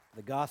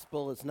The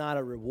gospel is not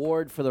a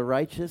reward for the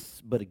righteous,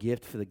 but a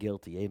gift for the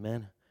guilty.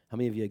 Amen. How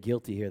many of you are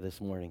guilty here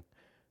this morning?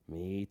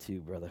 Me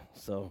too, brother.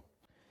 So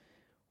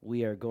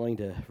we are going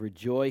to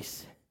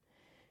rejoice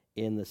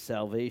in the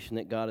salvation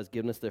that God has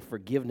given us, the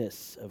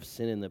forgiveness of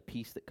sin and the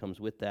peace that comes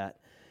with that.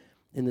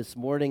 And this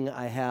morning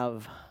I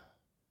have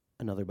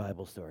another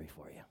Bible story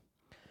for you.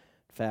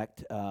 In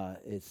fact,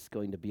 it's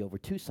going to be over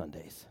 2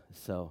 Sundays.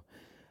 So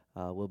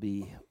we'll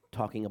be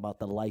talking about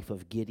the life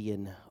of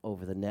Gideon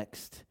over the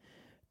next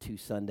 2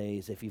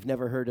 Sundays. If you've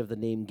never heard of the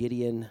name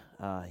Gideon,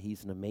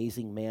 he's an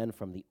amazing man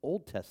from the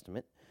Old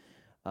Testament.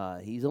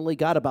 He's only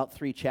got about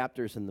 3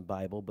 chapters in the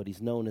Bible, but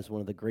he's known as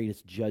one of the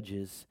greatest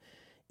judges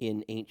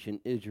in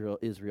ancient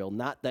Israel.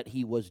 Not that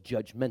he was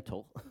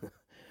judgmental,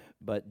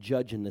 but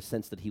judge in the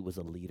sense that he was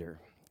a leader.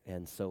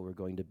 And so we're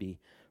going to be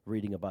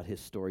reading about his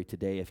story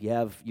today. If you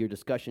have your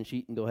discussion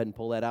sheet, and go ahead and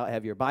pull that out.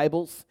 Have your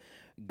Bibles.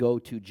 Go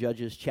to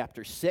Judges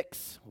chapter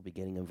 6. We'll be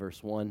beginning in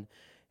verse 1.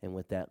 And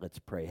with that, let's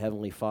pray.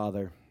 Heavenly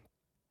Father,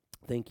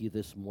 thank you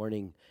this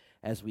morning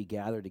as we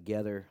gather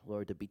together,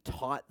 Lord, to be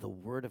taught the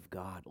Word of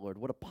God. Lord,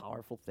 what a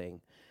powerful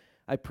thing.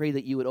 I pray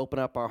that you would open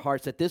up our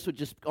hearts, that this would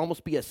just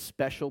almost be a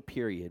special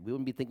period. We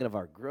wouldn't be thinking of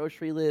our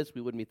grocery list.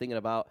 We wouldn't be thinking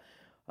about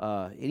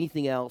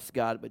anything else,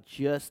 God, but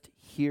just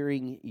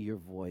hearing your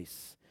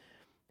voice,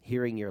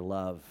 hearing your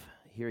love,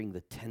 hearing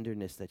the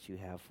tenderness that you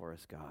have for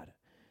us, God.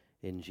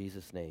 In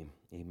Jesus' name,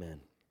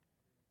 amen.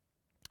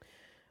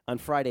 On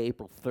Friday,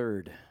 April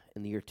 3rd,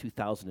 in the year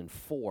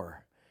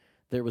 2004,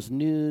 there was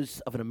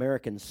news of an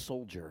American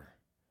soldier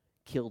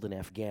killed in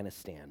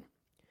Afghanistan.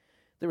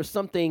 There was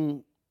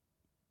something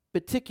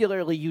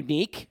particularly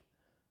unique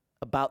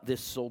about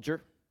this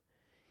soldier.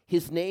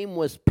 His name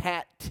was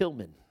Pat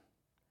Tillman,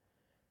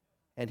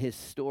 and his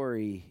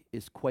story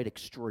is quite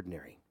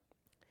extraordinary.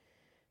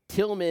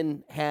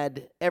 Tillman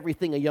had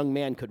everything a young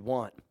man could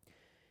want.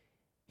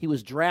 He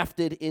was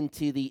drafted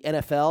into the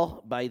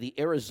NFL by the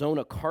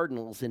Arizona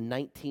Cardinals in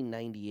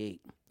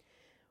 1998.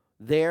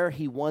 There,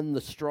 he won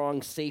the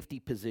strong safety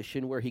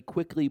position where he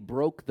quickly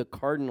broke the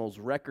Cardinals'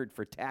 record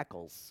for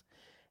tackles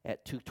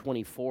at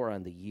 224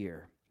 on the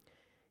year.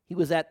 He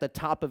was at the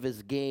top of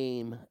his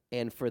game,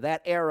 and for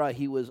that era,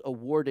 he was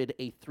awarded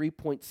a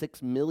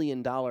 $3.6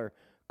 million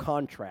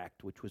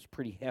contract, which was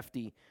pretty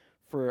hefty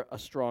for a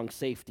strong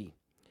safety.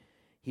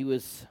 He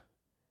was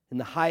in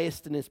the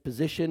highest in his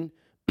position,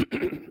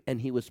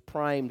 and he was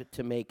primed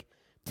to make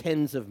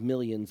tens of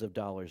millions of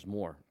dollars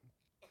more.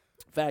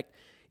 In fact,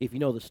 if you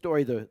know the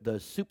story, the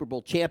Super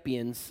Bowl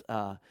champions,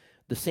 the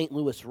St.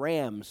 Louis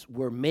Rams,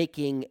 were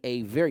making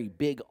a very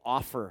big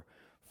offer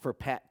for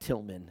Pat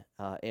Tillman,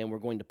 and we're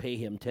going to pay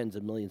him tens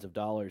of millions of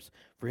dollars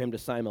for him to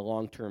sign a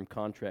long-term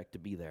contract to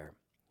be there.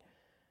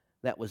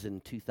 That was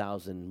in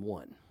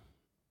 2001.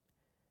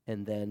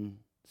 And then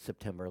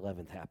September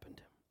 11th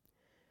happened.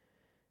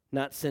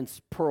 Not since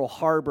Pearl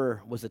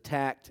Harbor was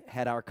attacked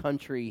had our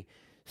country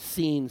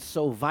seen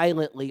so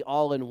violently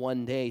all in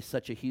one day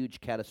such a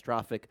huge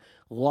catastrophic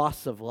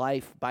loss of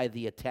life by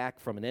the attack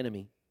from an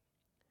enemy.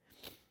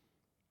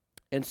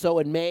 And so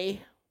in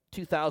May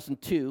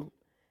 2002,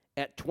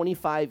 at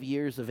 25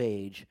 years of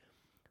age,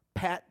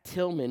 Pat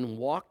Tillman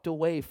walked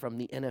away from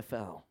the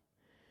NFL,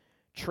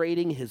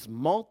 trading his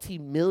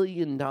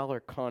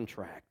multi-million-dollar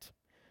contract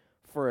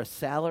for a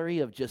salary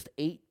of just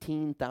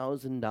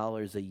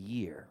 $18,000 a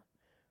year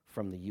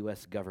from the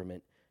U.S.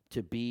 government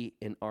to be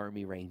an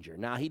Army Ranger.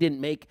 Now, he didn't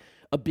make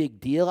a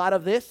big deal out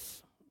of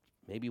this.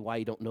 Maybe why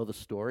you don't know the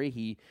story.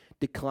 He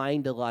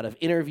declined a lot of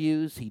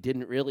interviews. He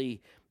didn't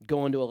really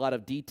go into a lot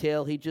of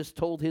detail. He just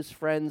told his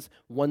friends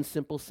one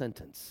simple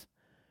sentence.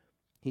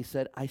 He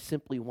said, I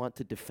simply want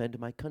to defend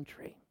my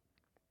country.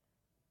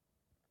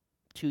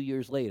 2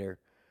 years later,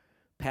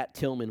 Pat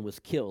Tillman was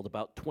killed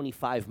about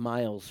 25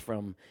 miles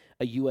from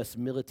a U.S.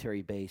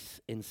 military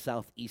base in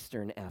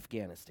southeastern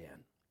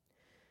Afghanistan.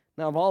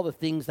 Now, of all the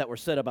things that were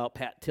said about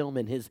Pat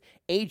Tillman, his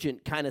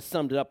agent kind of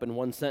summed it up in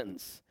one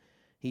sentence.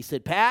 He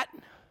said, Pat,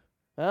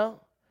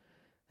 well,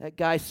 that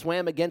guy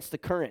swam against the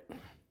current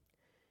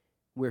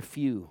where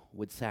few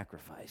would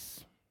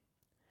sacrifice.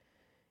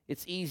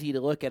 It's easy to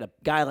look at a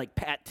guy like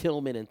Pat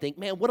Tillman and think,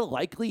 man, what a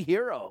likely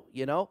hero,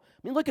 you know?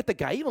 I mean, look at the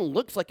guy. He even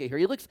looks like a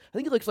hero. I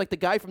think he looks like the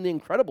guy from The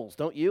Incredibles,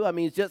 don't you? I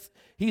mean,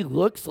 he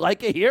looks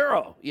like a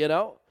hero, you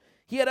know?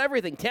 He had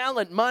everything,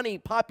 talent, money,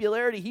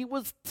 popularity. He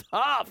was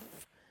tough.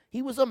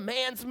 He was a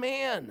man's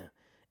man.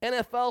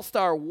 NFL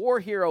star,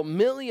 war hero,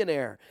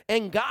 millionaire.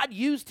 And God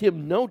used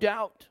him, no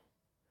doubt.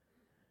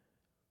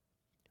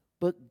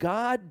 But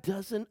God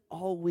doesn't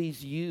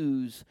always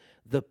use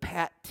the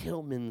Pat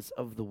Tillmans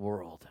of the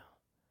world.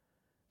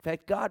 In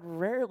fact, God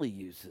rarely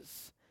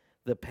uses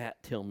the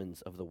Pat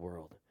Tillmans of the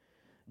world.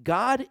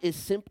 God is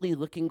simply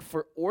looking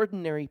for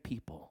ordinary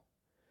people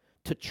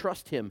to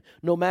trust him,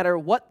 no matter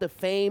what the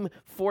fame,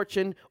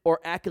 fortune,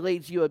 or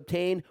accolades you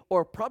obtain,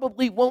 or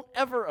probably won't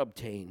ever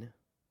obtain.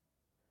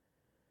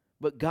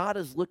 But God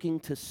is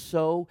looking to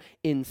sow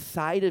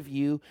inside of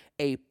you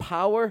a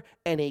power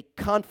and a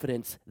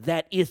confidence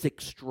that is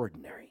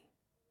extraordinary.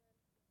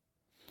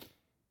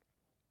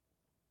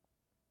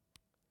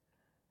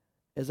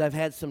 As I've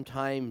had some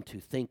time to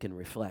think and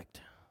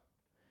reflect,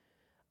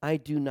 I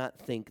do not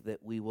think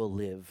that we will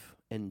live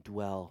and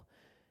dwell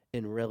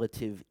in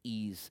relative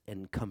ease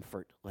and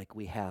comfort like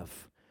we have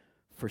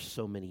for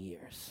so many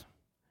years.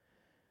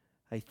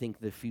 I think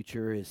the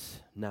future is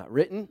not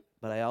written,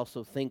 but I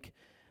also think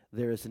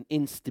there is an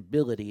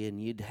instability,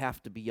 and you'd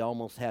have to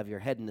almost have your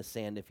head in the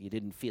sand if you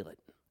didn't feel it.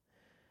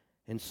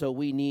 And so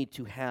we need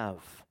to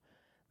have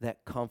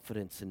that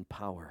confidence and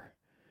power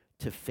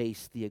to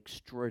face the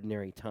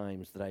extraordinary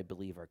times that I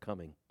believe are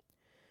coming.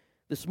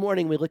 This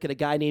morning we look at a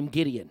guy named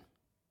Gideon.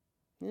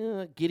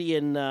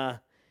 Gideon,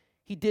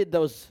 he did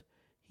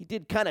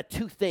kind of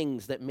two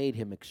things that made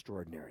him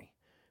extraordinary.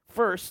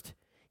 First,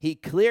 he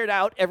cleared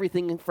out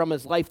everything from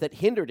his life that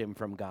hindered him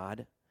from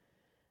God.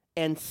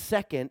 And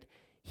second,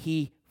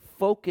 he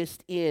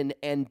focused in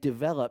and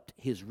developed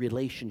his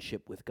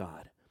relationship with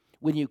God.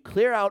 When you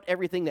clear out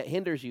everything that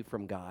hinders you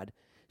from God,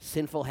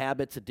 sinful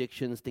habits,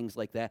 addictions, things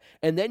like that,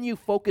 and then you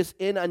focus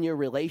in on your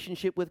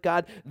relationship with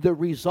God, the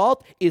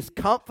result is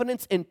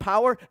confidence and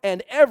power,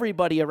 and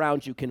everybody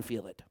around you can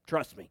feel it.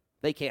 Trust me,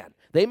 they can.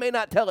 They may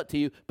not tell it to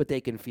you, but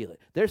they can feel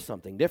it. There's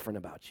something different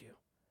about you.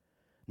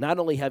 Not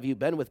only have you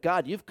been with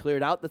God, you've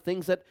cleared out the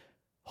things that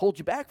hold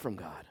you back from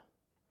God.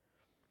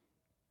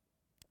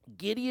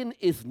 Gideon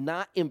is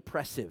not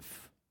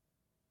impressive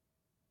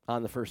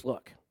on the first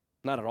look.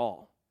 Not at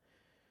all.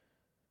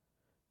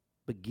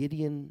 But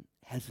Gideon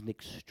has an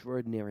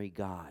extraordinary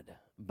God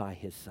by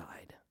his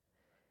side.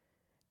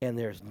 And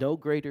there's no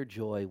greater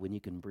joy when you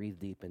can breathe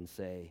deep and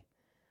say,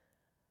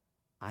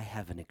 I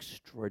have an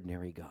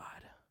extraordinary God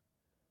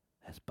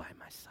that's by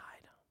my side.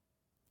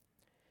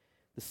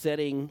 The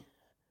setting,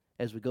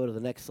 as we go to the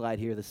next slide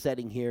here, the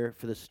setting here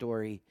for the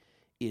story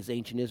is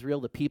ancient Israel.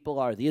 The people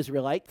are the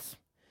Israelites.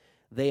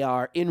 They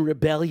are in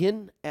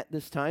rebellion at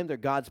this time. They're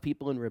God's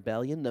people in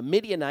rebellion. The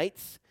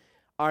Midianites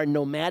are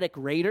nomadic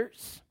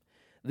raiders.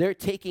 They're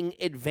taking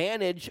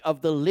advantage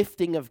of the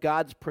lifting of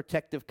God's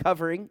protective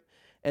covering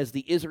as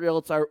the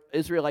Israelites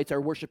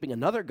are worshiping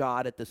another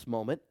god at this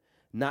moment,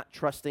 not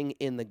trusting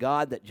in the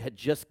God that had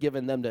just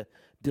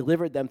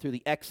delivered them through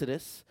the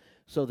Exodus.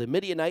 So the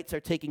Midianites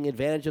are taking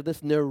advantage of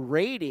this, and they're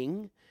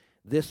raiding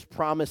this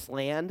promised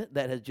land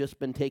that has just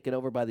been taken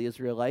over by the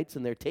Israelites,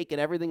 and they're taking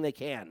everything they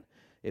can.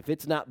 If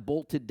it's not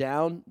bolted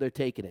down, they're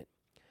taking it.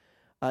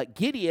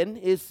 Gideon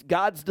is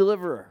God's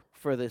deliverer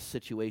for this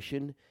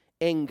situation,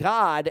 and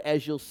God,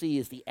 as you'll see,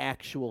 is the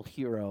actual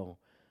hero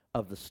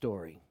of the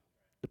story.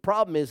 The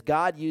problem is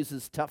God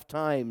uses tough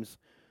times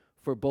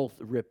for both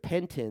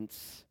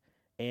repentance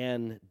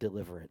and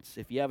deliverance.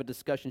 If you have a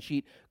discussion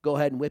sheet, go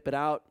ahead and whip it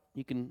out.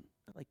 You can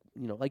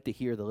like to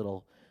hear the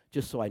little,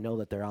 just so I know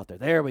that they're out there.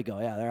 There we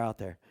go. Yeah, they're out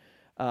there.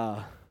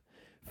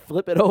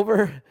 Flip it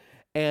over,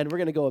 and we're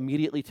going to go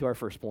immediately to our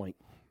first point.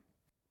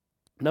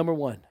 Number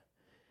one,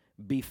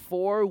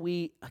 before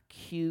we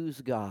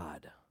accuse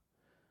God,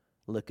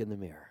 look in the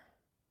mirror.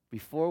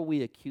 Before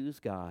we accuse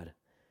God,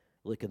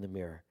 look in the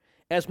mirror.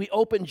 As we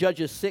open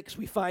Judges 6,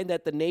 we find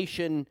that the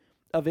nation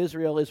of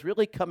Israel is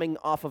really coming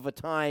off of a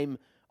time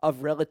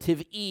of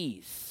relative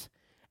ease,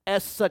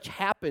 as such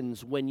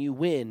happens when you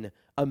win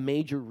a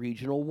major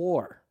regional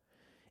war.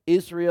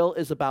 Israel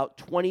is about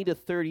 20 to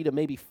 30 to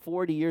maybe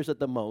 40 years at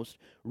the most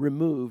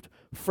removed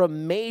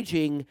from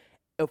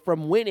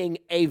winning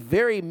a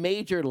very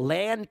major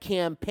land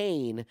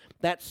campaign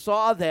that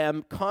saw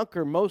them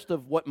conquer most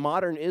of what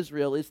modern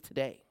Israel is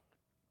today.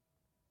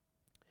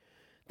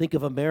 Think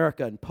of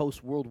America in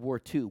post-World War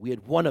II. We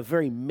had won a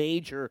very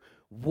major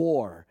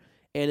war.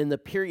 And in the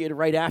period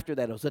right after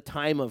that, it was a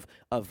time of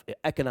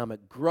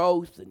economic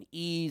growth and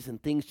ease,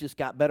 and things just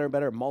got better and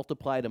better,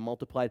 multiplied and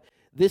multiplied.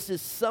 This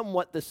is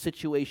somewhat the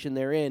situation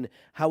they're in.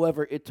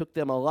 However, it took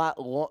them a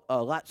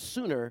lot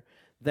sooner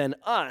than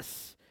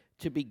us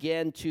to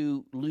begin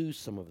to lose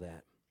some of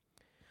that.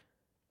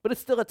 But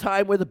it's still a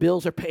time where the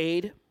bills are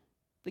paid,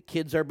 the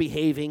kids are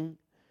behaving,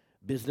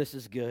 business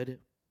is good,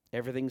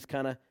 everything's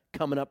kind of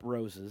coming up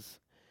roses.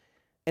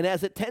 And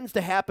as it tends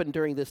to happen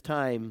during this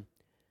time,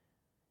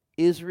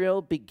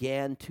 Israel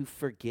began to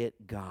forget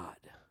God.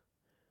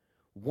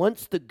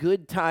 Once the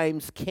good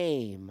times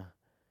came,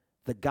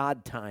 the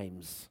God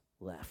times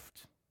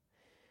left.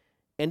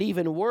 And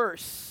even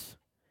worse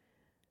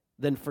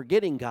than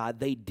forgetting God,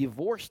 they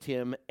divorced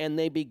him and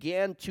they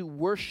began to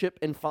worship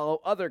and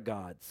follow other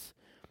gods,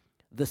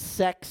 the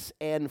sex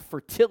and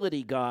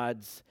fertility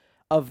gods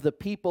of the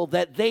people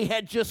that they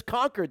had just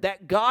conquered,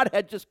 that God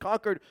had just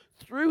conquered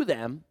through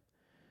them,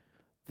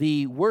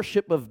 the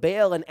worship of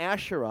Baal and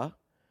Asherah.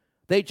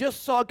 They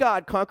just saw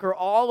God conquer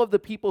all of the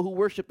people who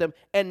worship them,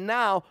 and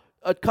now,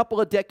 a couple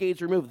of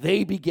decades removed,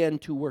 they began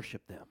to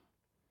worship them.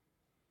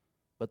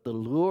 But the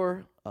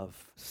lure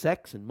of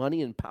sex and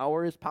money and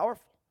power is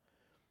powerful.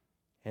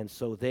 And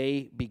so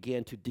they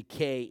began to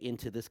decay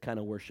into this kind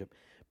of worship.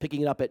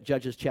 Picking it up at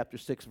Judges chapter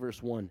 6,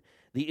 verse 1.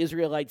 The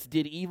Israelites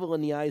did evil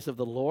in the eyes of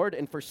the Lord,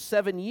 and for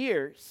 7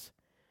 years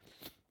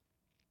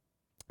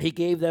he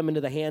gave them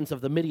into the hands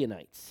of the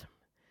Midianites.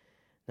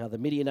 Now, the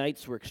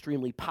Midianites were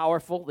extremely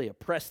powerful. They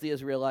oppressed the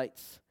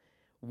Israelites.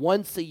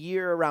 Once a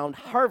year around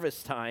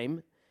harvest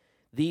time,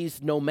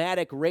 these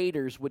nomadic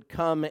raiders would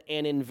come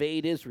and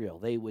invade Israel.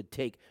 They would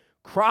take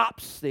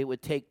crops, they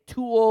would take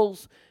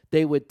tools,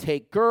 they would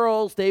take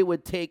girls, they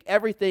would take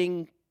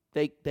everything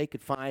they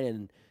could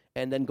find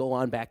and then go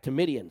on back to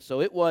Midian.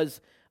 So it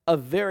was a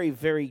very,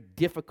 very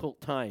difficult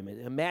time.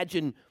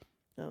 Imagine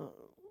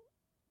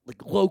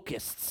like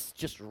locusts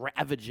just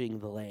ravaging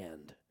the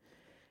land.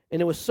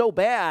 And it was so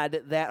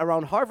bad that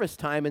around harvest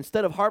time,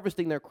 instead of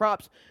harvesting their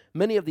crops,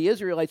 many of the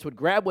Israelites would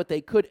grab what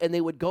they could and they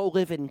would go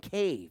live in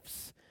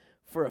caves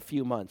for a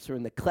few months, or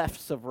in the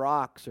clefts of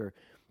rocks, or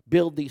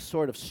build these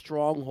sort of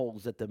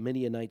strongholds that the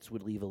Midianites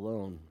would leave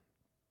alone.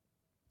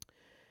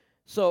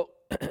 So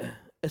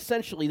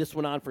essentially this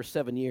went on for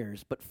 7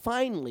 years, but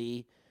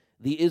finally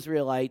the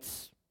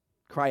Israelites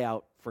cry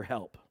out for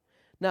help.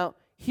 Now,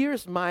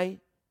 here's my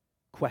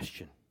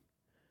question.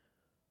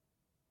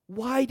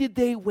 Why did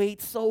they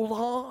wait so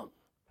long?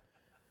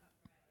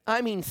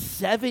 I mean,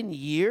 7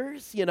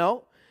 years,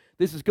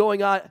 This is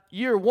going on.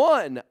 Year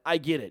 1, I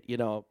get it,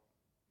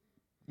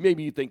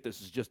 Maybe you think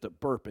this is just a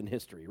burp in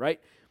history, right?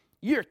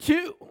 Year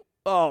 2,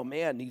 oh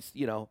man,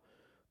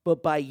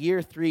 But by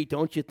year 3,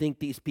 don't you think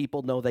these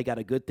people know they got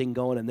a good thing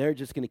going and they're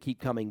just going to keep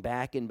coming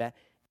back and back?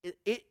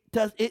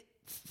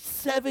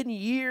 7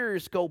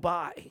 years go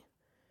by.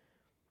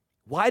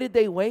 Why did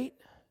they wait?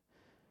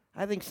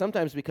 I think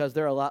sometimes because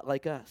they're a lot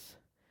like us.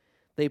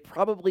 They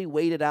probably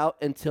waited out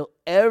until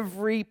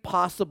every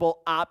possible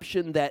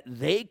option that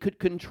they could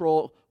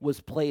control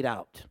was played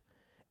out.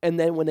 And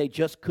then when they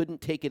just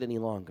couldn't take it any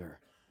longer,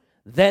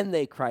 then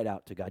they cried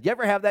out to God. You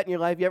ever have that in your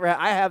life?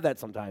 I have that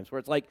sometimes where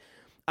it's like,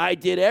 I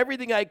did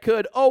everything I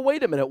could. Oh,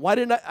 wait a minute. Why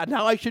didn't I?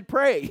 Now I should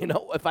pray.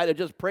 If I'd have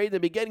just prayed in the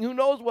beginning, who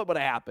knows what would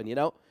have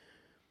happened,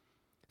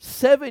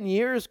 7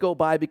 years go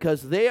by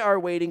because they are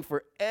waiting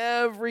for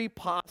every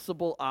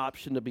possible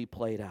option to be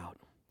played out.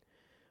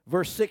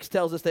 Verse 6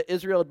 tells us that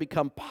Israel had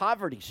become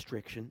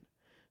poverty-stricken.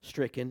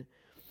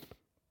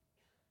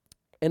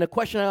 And a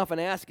question I often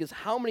ask is,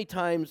 how many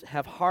times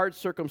have hard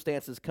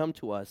circumstances come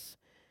to us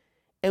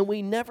and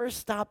we never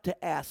stop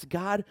to ask,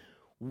 God,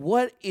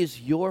 what is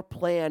your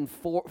plan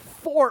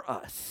for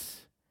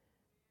us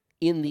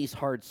in these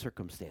hard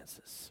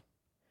circumstances?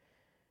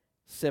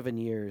 7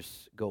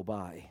 years go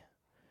by.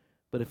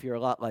 But if you're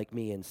a lot like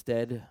me,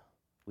 instead,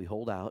 we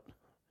hold out,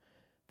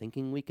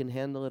 thinking we can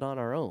handle it on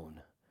our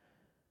own,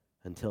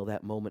 until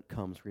that moment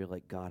comes where you're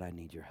like, God, I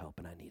need your help,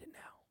 and I need it now.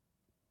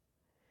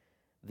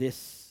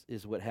 This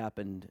is what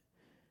happened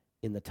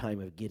in the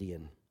time of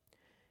Gideon.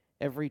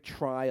 Every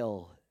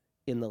trial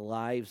in the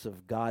lives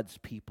of God's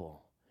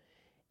people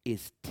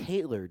is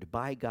tailored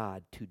by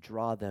God to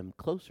draw them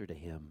closer to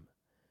him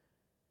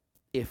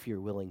if you're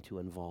willing to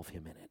involve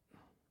him in it.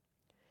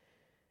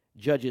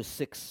 Judges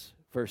 6,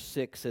 verse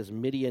 6 says,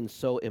 Midian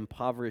so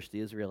impoverished the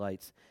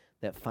Israelites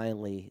that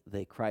finally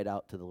they cried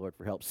out to the Lord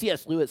for help.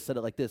 C.S. Lewis said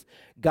it like this: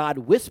 God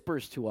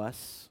whispers to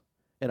us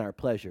in our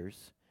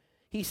pleasures.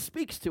 He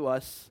speaks to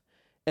us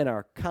in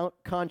our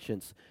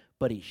conscience,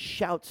 but he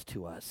shouts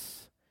to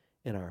us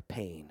in our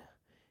pain.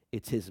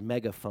 It's his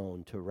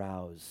megaphone to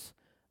rouse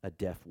a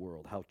deaf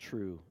world. How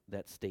true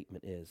that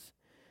statement is.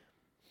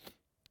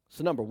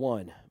 So number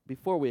one,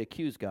 before we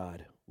accuse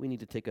God, we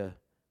need to take a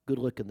good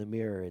look in the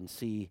mirror and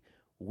see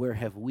where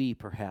have we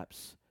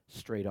perhaps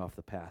strayed off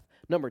the path.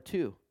 Number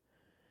two,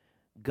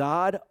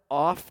 God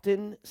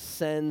often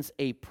sends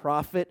a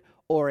prophet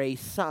or a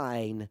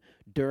sign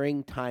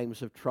during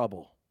times of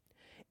trouble.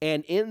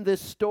 And in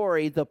this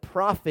story, the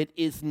prophet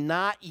is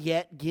not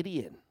yet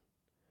Gideon.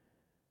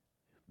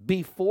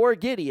 Before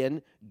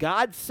Gideon,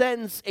 God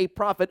sends a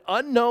prophet,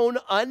 unknown,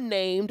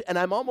 unnamed, and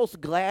I'm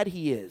almost glad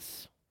he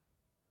is.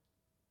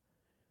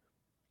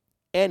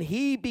 And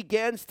he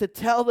begins to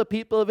tell the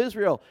people of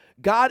Israel,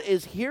 God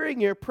is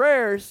hearing your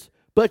prayers,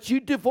 but you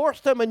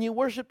divorced them and you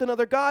worshiped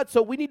another god,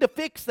 so we need to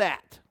fix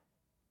that.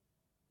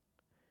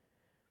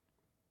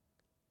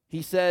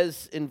 He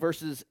says in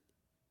verses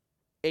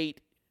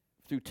 8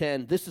 through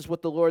 10, this is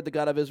what the Lord, the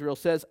God of Israel,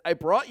 says: I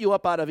brought you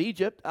up out of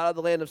Egypt, out of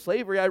the land of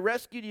slavery. I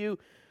rescued you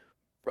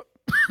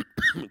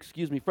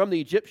from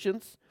the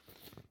Egyptians.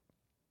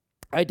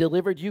 I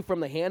delivered you from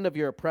the hand of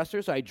your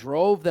oppressors. I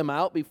drove them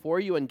out before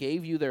you and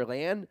gave you their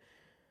land.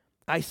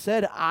 I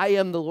said, I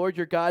am the Lord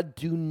your God.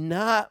 Do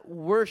not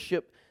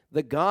worship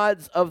the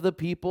gods of the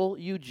people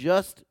you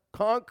just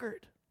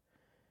conquered.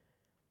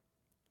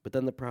 But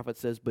then the prophet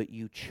says, but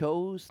you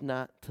chose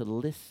not to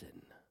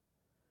listen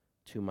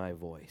to my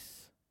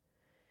voice.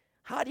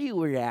 How do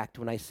you react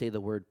when I say the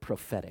word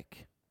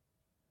prophetic?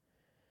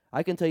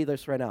 I can tell you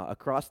this right now.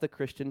 Across the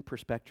Christian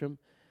spectrum,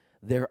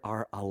 there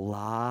are a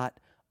lot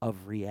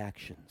of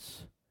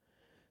reactions.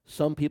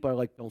 Some people are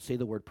like, don't say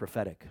the word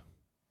prophetic.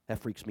 That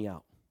freaks me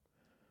out.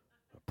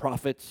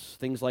 Prophets,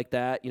 things like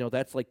that,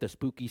 that's like the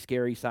spooky,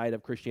 scary side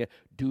of Christianity.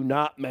 Do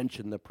not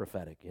mention the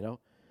prophetic,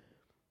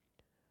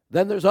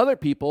 Then there's other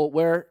people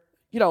where,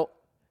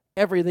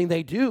 everything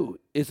they do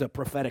is a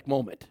prophetic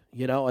moment,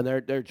 and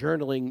they're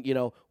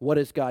journaling, what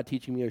is God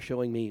teaching me or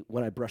showing me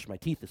when I brush my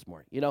teeth this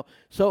morning,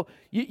 So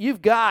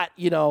you've got,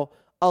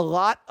 a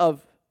lot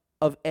of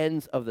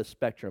ends of the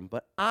spectrum.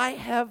 But I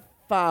have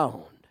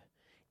found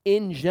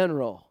in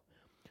general,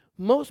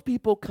 most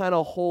people kind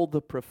of hold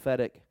the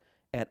prophetic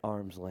at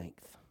arm's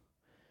length.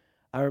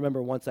 I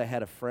remember once I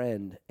had a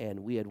friend,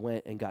 and we had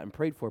went and gotten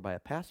prayed for by a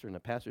pastor, and the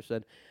pastor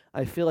said,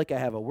 I feel like I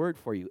have a word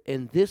for you.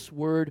 And this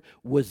word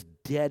was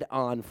dead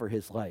on for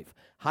his life.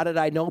 How did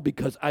I know?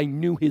 Because I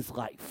knew his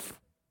life.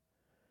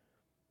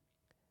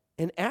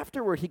 And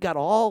afterward, he got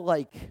all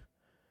like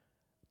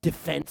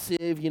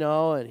defensive,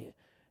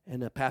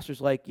 and the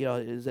pastor's like,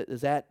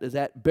 does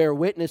that bear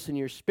witness in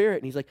your spirit?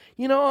 And he's like,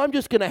 I'm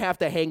just going to have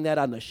to hang that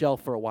on the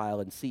shelf for a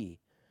while and see.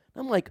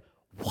 And I'm like,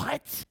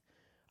 what?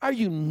 Are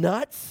you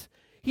nuts?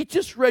 He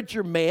just read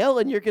your mail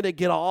and you're going to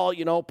get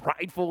all,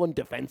 prideful and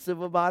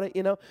defensive about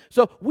it,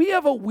 So we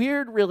have a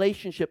weird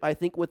relationship, I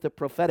think, with the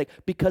prophetic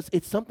because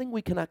it's something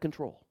we cannot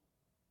control.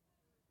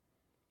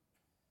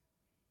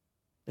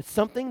 It's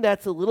something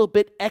that's a little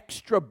bit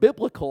extra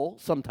biblical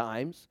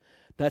sometimes.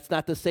 That's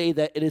not to say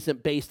that it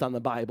isn't based on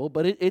the Bible,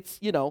 but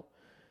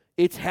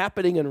it's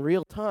happening in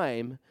real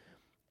time.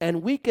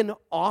 And we can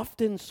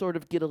often sort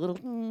of get a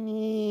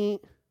little...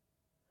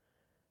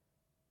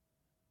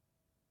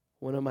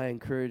 One of my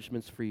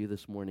encouragements for you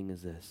this morning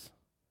is this.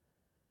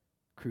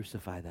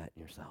 Crucify that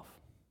in yourself.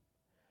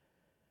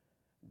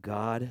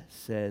 God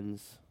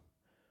sends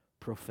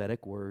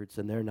prophetic words,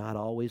 and they're not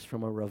always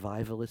from a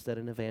revivalist at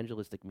an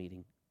evangelistic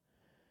meeting.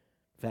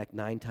 In fact,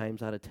 9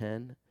 times out of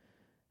 10,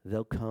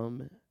 they'll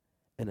come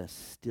in a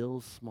still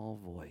small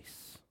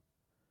voice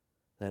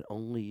that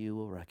only you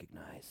will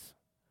recognize.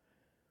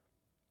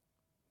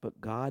 But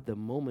God, the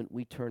moment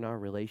we turn our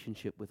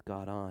relationship with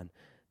God on,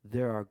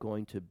 there are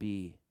going to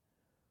be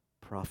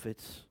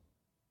prophets,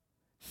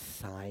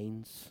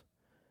 signs,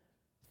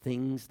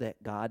 things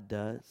that God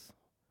does.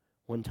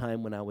 One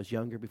time when I was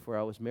younger, before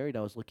I was married,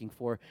 I was looking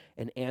for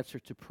an answer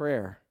to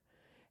prayer.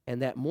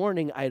 And that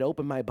morning, I had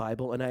opened my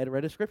Bible and I had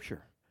read a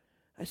scripture.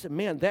 I said,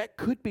 man, that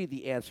could be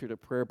the answer to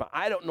prayer, but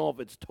I don't know if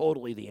it's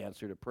totally the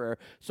answer to prayer.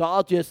 So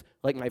I'll just,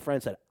 like my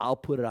friend said, I'll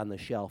put it on the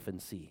shelf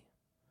and see.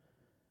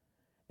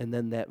 And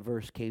then that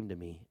verse came to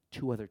me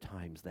 2 other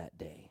times that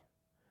day.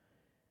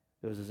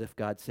 It was as if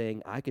God's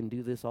saying, I can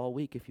do this all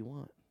week if you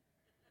want.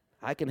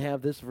 I can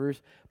have this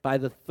verse. By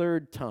the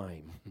 3rd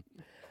time,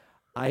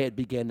 I had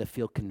begun to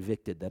feel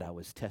convicted that I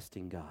was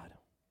testing God.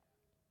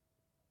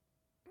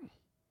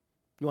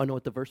 You want to know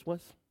what the verse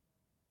was?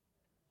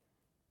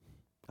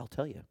 I'll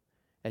tell you,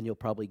 and you'll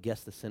probably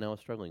guess the sin I was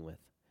struggling with.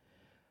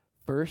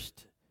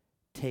 First,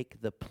 take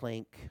the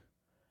plank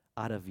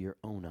out of your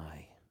own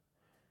eye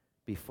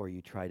before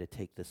you try to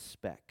take the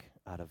speck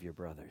out of your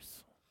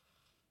brother's.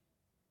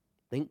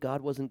 Think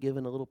God wasn't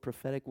giving a little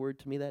prophetic word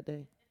to me that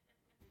day?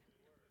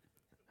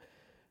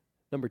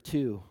 Number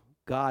 2,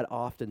 God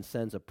often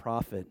sends a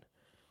prophet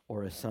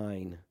or a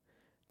sign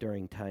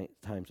during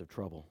times of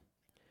trouble.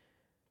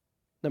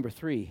 Number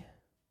 3,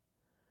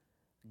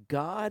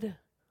 God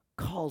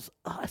calls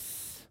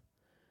us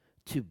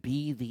to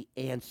be the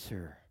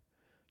answer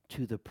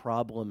to the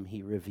problem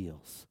he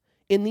reveals.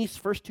 In these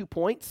first 2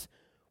 points,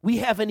 we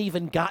haven't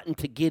even gotten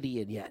to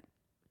Gideon yet.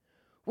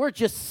 We're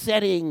just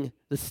setting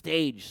the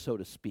stage, so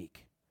to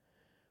speak.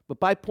 But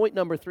by point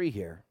number 3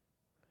 here,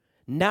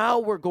 now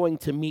we're going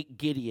to meet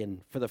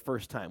Gideon for the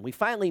first time. We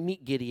finally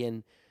meet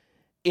Gideon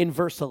in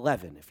verse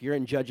 11. If you're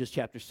in Judges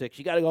chapter 6,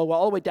 you got to go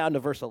all the way down to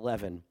verse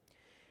 11.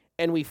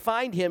 And we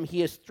find him,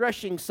 he is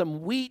threshing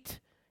some wheat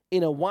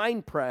in a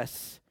wine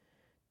press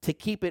to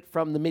keep it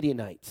from the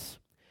Midianites.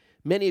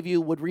 Many of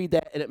you would read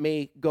that and it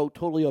may go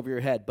totally over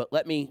your head, but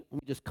let me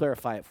just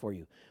clarify it for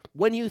you.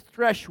 When you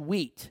thresh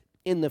wheat,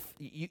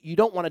 you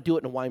don't want to do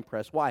it in a wine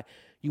press. Why?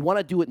 You want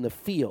to do it in the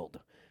field.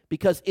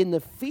 Because in the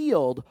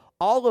field,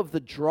 all of the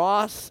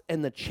dross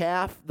and the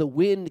chaff, the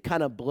wind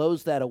kind of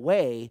blows that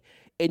away,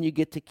 and you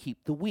get to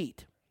keep the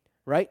wheat,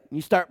 right?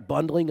 You start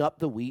bundling up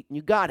the wheat, and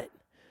you got it.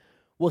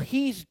 Well,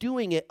 he's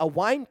doing it, a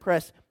wine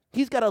press,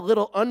 he's got a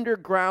little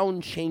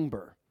underground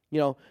chamber.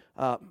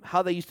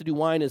 How they used to do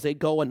wine is they'd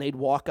go and they'd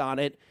walk on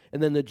it,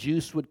 and then the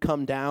juice would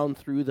come down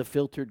through the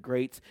filtered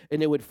grates,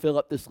 and it would fill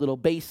up this little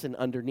basin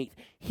underneath.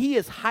 He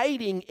is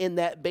hiding in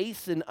that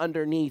basin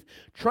underneath,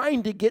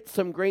 trying to get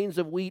some grains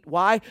of wheat.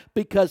 Why?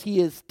 Because he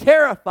is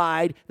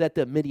terrified that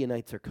the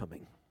Midianites are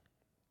coming.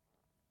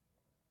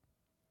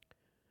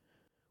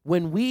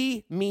 When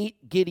we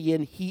meet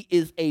Gideon, he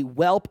is a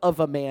whelp of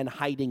a man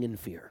hiding in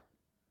fear.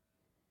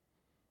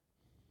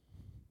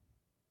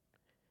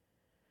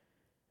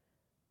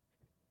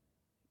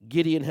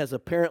 Gideon has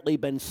apparently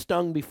been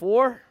stung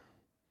before,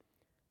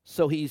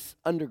 so he's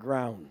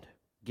underground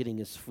getting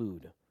his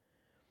food.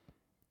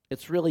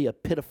 It's really a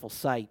pitiful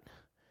sight,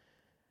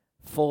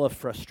 full of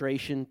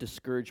frustration,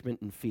 discouragement,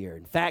 and fear.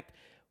 In fact,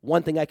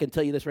 one thing I can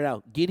tell you this right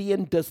now,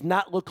 Gideon does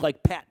not look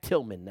like Pat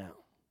Tillman now.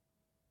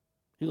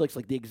 He looks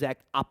like the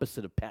exact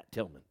opposite of Pat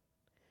Tillman.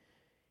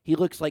 He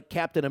looks like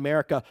Captain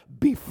America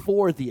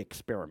before the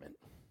experiment.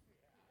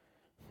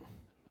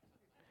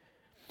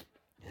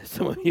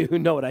 Some of you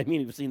know what I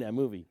mean if you've seen that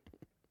movie.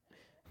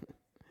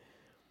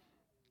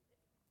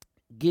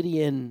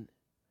 Gideon,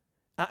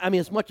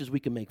 as much as we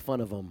can make fun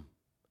of him,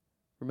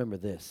 remember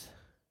this.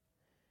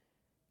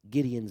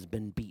 Gideon's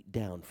been beat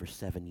down for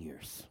 7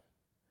 years.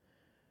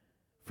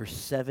 For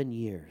 7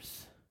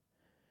 years,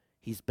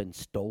 he's been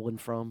stolen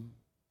from.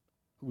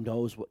 Who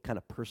knows what kind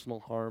of personal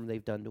harm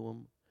they've done to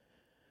him?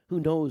 Who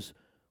knows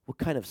what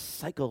kind of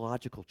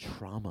psychological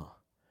trauma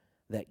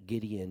that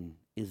Gideon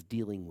is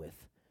dealing with?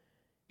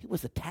 He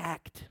was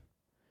attacked.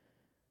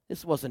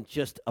 This wasn't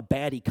just a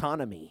bad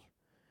economy.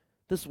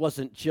 This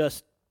wasn't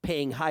just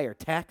paying higher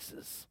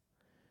taxes.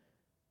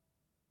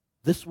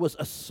 This was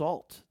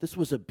assault. This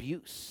was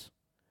abuse.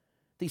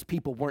 These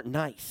people weren't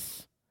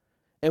nice.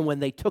 And when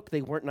they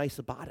weren't nice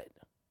about it.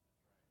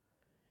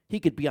 He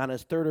could be on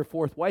his third or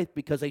fourth wife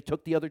because they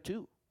took the other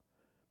two.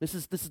 This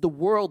is the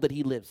world that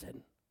he lives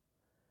in.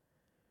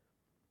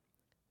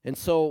 And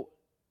so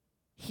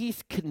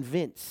he's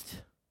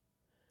convinced,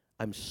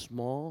 I'm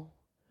small,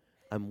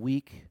 I'm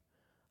weak,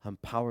 I'm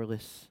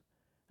powerless,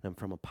 and I'm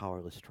from a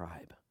powerless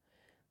tribe.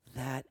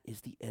 That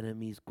is the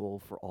enemy's goal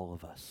for all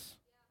of us.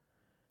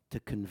 To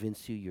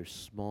convince you you're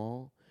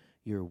small,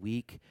 you're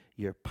weak,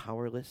 you're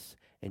powerless,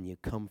 and you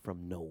come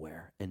from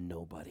nowhere and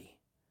nobody.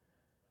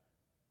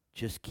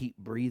 Just keep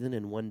breathing,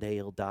 and one day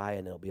he'll die,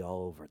 and it'll be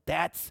all over.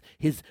 That's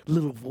his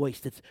little voice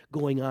that's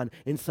going on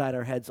inside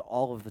our heads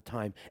all of the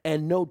time.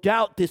 And no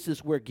doubt this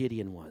is where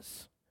Gideon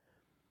was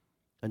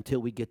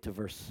until we get to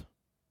verse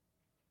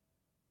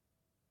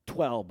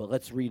 12. But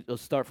let's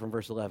start from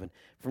verse 11.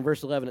 From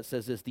verse 11 it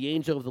says this, the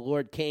angel of the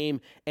Lord came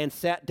and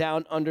sat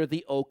down under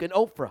the oak in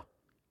Ophrah,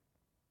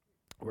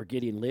 where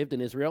Gideon lived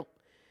in Israel,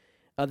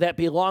 that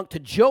belonged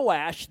to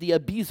Joash the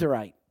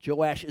Abiezrite.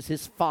 Joash is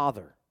his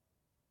father.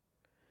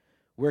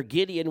 Where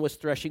Gideon was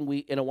threshing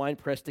wheat in a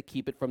winepress to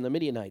keep it from the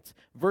Midianites.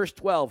 Verse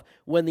 12,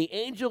 when the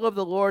angel of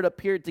the Lord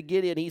appeared to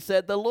Gideon, he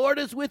said, the Lord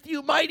is with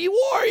you, mighty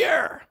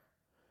warrior.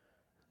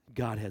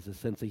 God has a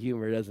sense of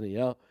humor, doesn't he? You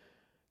know?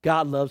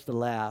 God loves to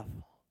laugh.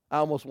 I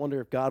almost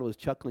wonder if God was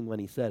chuckling when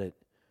he said it.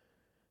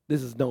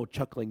 This is no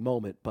chuckling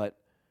moment, but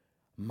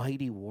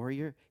mighty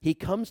warrior. He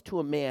comes to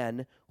a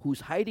man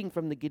who's hiding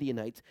from the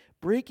Gideonites,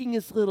 breaking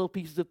his little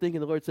pieces of thing,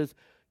 and the Lord says,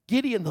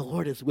 Gideon, the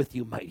Lord is with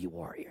you, mighty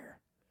warrior.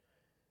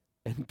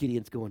 And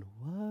Gideon's going,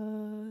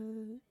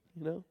 what?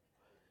 You know?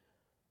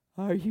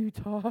 Are you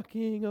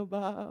talking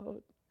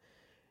about?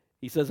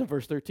 He says in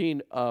verse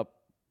 13,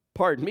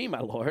 pardon me,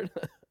 my Lord.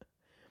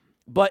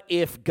 But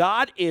if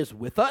God is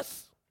with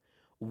us,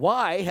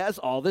 why has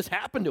all this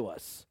happened to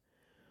us?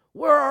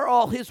 Where are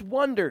all his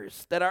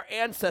wonders that our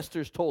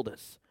ancestors told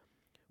us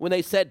when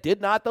they said, did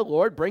not the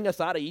Lord bring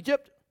us out of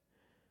Egypt?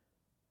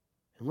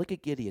 And look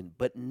at Gideon.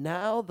 But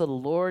now the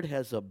Lord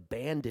has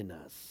abandoned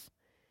us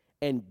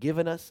and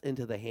given us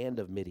into the hand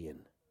of Midian.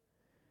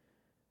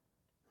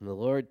 And the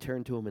Lord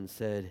turned to him and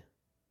said,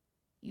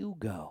 you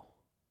go.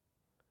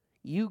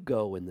 You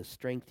go in the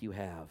strength you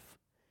have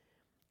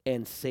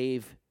and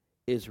save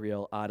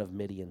Israel out of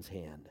Midian's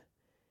hand.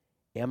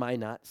 Am I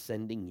not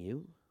sending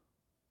you?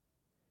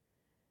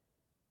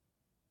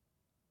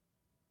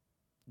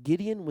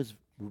 Gideon was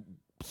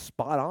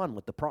spot on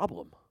with the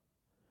problem.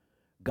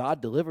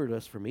 God delivered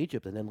us from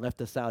Egypt and then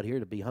left us out here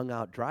to be hung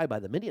out dry by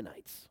the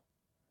Midianites.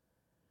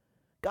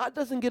 God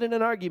doesn't get in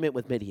an argument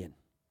with Midian.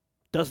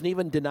 Doesn't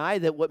even deny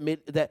that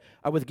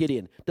with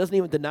Gideon. Doesn't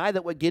even deny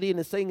that what Gideon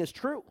is saying is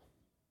true.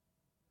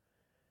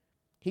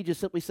 He just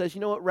simply says,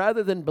 you know what,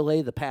 rather than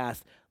belay the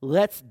past,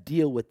 let's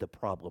deal with the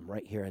problem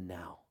right here and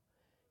now.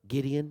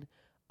 Gideon,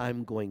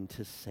 I'm going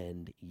to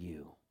send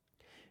you.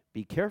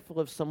 Be careful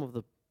of some of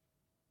the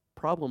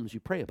problems you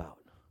pray about.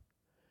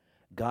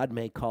 God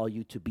may call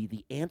you to be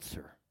the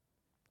answer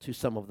to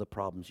some of the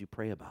problems you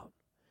pray about.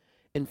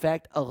 In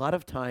fact, a lot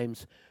of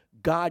times,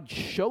 God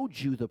showed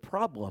you the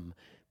problem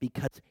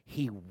because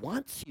he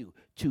wants you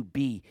to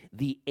be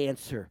the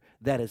answer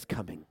that is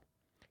coming.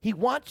 He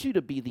wants you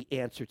to be the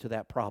answer to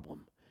that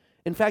problem.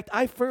 In fact,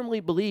 I firmly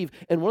believe,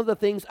 and one of the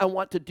things I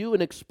want to do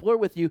and explore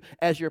with you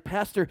as your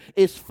pastor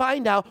is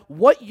find out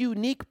what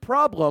unique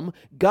problem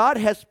God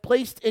has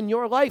placed in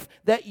your life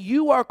that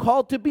you are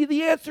called to be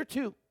the answer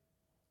to.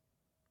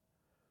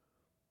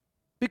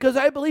 Because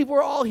I believe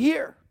we're all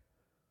here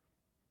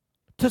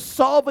to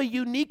solve a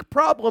unique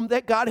problem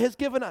that God has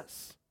given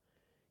us.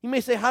 You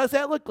may say, how does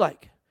that look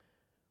like?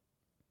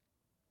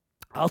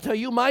 I'll tell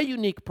you my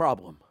unique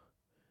problem.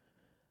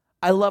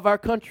 I love our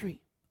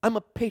country. I'm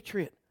a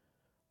patriot.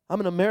 I'm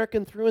an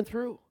American through and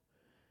through.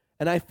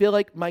 And I feel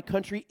like my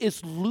country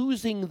is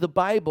losing the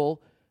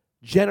Bible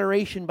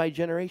generation by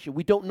generation.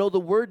 We don't know the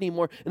word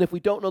anymore. And if we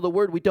don't know the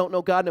word, we don't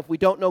know God. And if we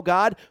don't know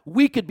God,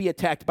 we could be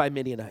attacked by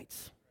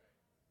Midianites.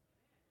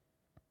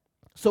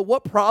 So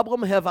what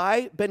problem have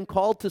I been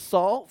called to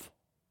solve?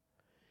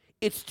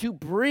 It's to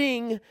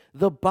bring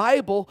the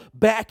Bible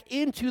back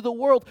into the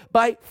world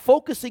by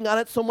focusing on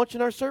it so much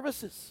in our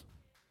services.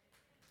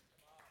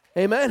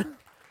 Amen?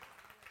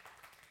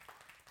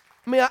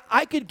 I mean,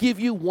 I could give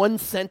you one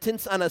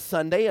sentence on a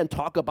Sunday and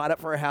talk about it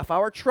for a half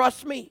hour.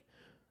 Trust me.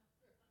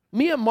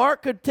 Me and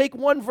Mark could take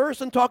one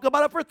verse and talk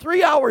about it for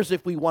 3 hours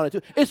if we wanted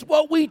to. It's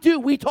what we do.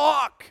 We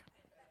talk.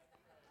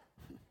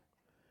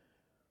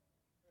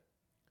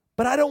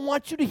 But I don't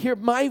want you to hear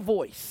my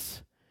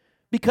voice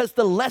Because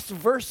the less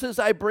verses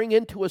I bring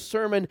into a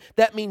sermon,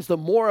 that means the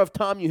more of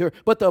Tom you hear.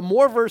 But the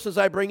more verses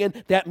I bring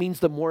in, that means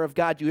the more of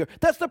God you hear.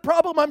 That's the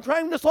problem I'm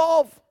trying to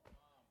solve.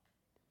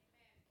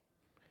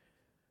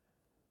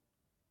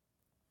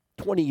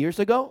 20 years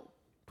ago,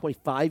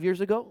 25 years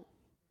ago,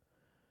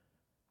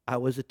 I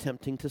was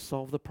attempting to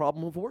solve the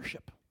problem of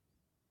worship.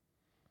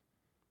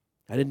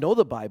 I didn't know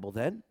the Bible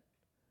then.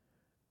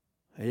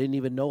 I didn't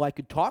even know I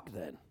could talk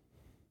then.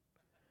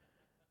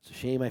 It's a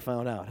shame I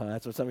found out, huh?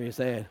 That's what some of you are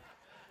saying.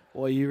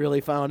 Boy, you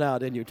really found out,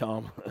 didn't you,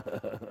 Tom?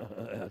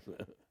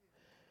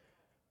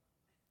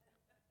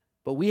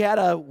 But we had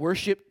a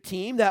worship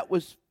team that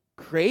was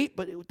great,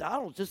 but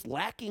Donald was just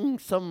lacking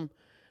some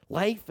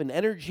life and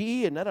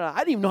energy. And I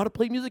didn't even know how to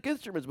play music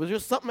instruments. It was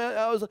just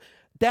something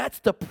that's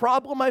the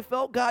problem I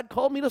felt God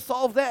called me to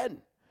solve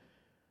then.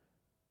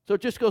 So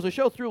it just goes to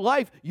show through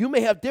life, you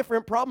may have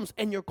different problems,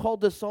 and you're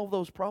called to solve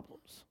those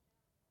problems.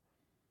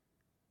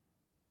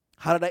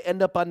 How did I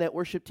end up on that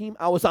worship team?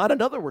 I was on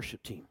another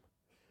worship team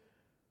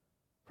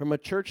from a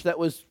church that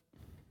was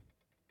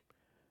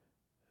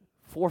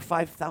 4,000 or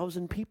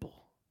 5,000 people.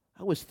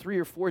 I was 3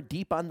 or 4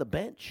 deep on the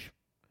bench.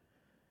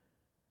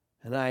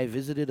 And I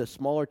visited a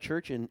smaller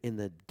church in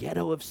the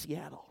ghetto of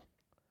Seattle.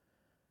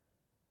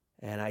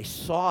 And I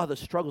saw the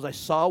struggles. I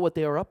saw what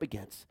they were up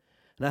against.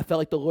 And I felt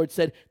like the Lord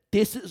said,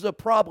 this is a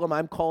problem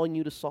I'm calling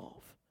you to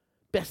solve.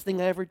 Best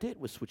thing I ever did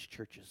was switch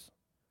churches.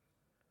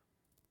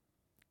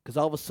 Because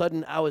all of a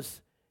sudden I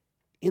was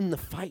in the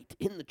fight,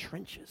 in the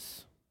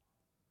trenches,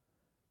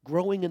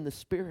 growing in the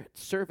Spirit,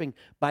 serving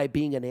by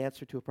being an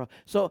answer to a problem.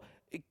 So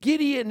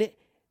Gideon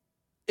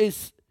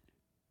is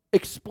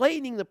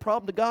explaining the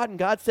problem to God, and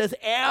God says,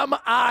 am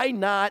I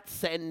not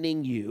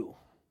sending you?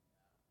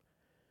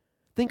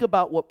 Think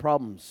about what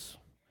problems.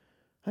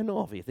 I know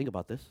all of you think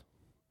about this.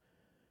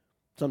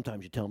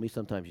 Sometimes you tell me,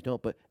 sometimes you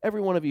don't, but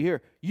every one of you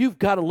here, you've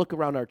got to look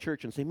around our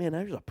church and say, man,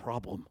 there's a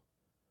problem.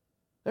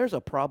 There's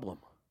a problem.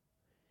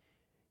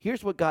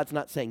 Here's what God's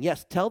not saying.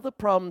 Yes, tell the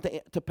problem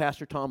to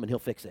Pastor Tom and he'll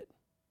fix it.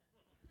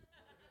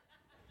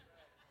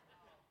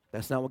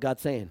 That's not what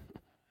God's saying.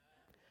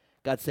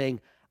 God's saying,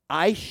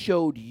 I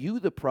showed you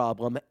the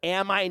problem.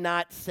 Am I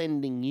not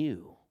sending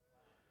you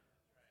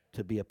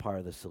to be a part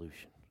of the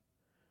solution?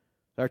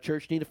 Does our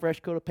church need a fresh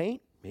coat of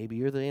paint? Maybe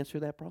you're the answer to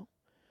that problem.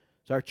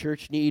 Does our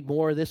church need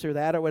more of this or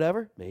that or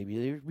whatever? Maybe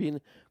you're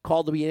being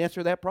called to be an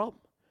answer to that problem.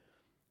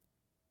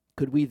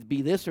 Could we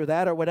be this or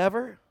that or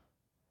whatever?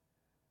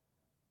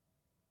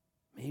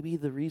 Maybe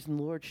the reason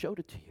the Lord showed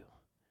it to you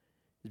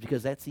is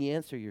because that's the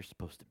answer you're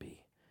supposed to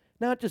be.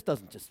 Now, it just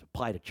doesn't just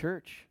apply to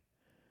church.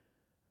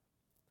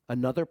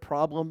 Another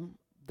problem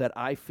that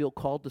I feel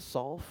called to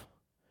solve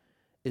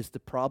is the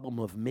problem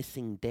of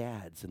missing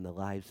dads in the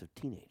lives of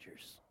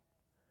teenagers.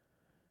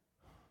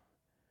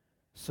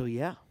 So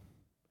yeah,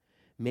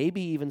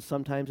 maybe even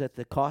sometimes at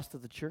the cost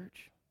of the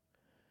church,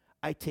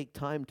 I take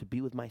time to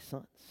be with my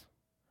sons.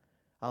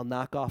 I'll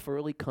knock off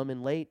early, come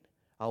in late.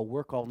 I'll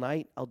work all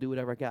night. I'll do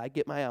whatever I can. I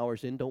get my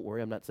hours in. Don't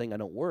worry. I'm not saying I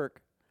don't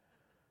work.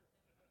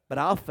 But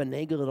I'll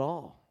finagle it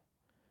all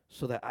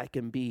so that I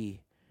can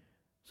be,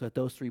 so that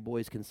those 3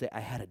 boys can say,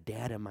 I had a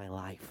dad in my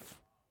life.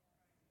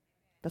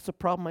 That's a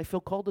problem I feel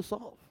called to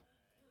solve.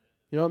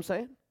 You know what I'm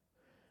saying?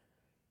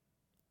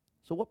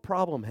 So what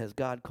problem has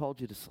God called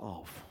you to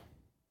solve?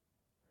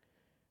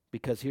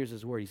 Because here's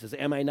his word. He says,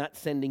 am I not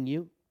sending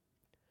you?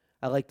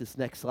 I like this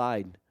next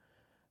slide,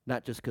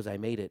 not just because I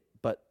made it,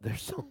 but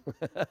there's so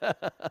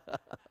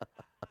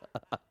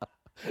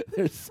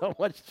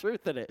much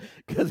truth in it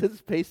because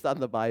it's based on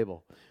the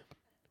Bible.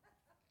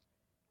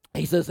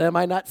 He says, am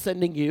I not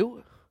sending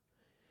you?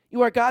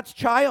 You are God's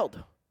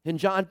child in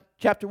John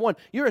chapter 1.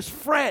 You're his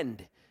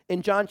friend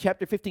in John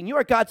chapter 15. You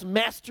are God's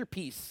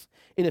masterpiece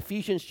in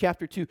Ephesians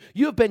chapter 2.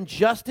 You have been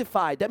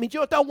justified. That means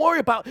you don't worry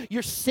about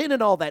your sin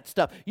and all that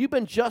stuff. You've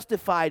been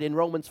justified in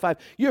Romans 5.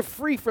 You're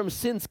free from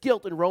sin's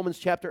guilt in Romans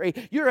chapter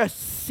 8. You're a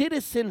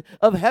citizen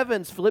of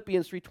heavens,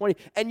 Philippians 3:20,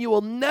 and you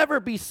will never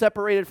be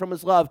separated from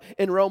his love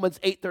in Romans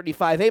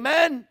 8:35.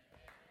 Amen?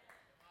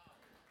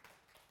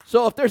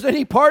 So if there's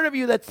any part of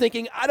you that's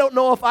thinking, I don't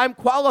know if I'm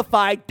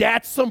qualified,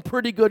 that's some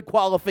pretty good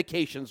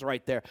qualifications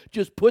right there.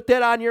 Just put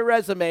that on your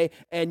resume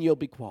and you'll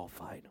be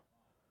qualified.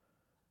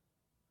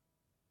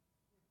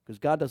 Because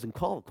God doesn't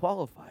call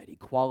qualified. He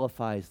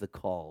qualifies the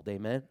called.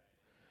 Amen?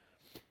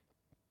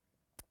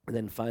 And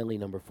then finally,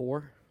 number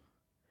 4,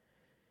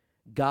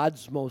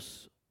 God's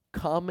most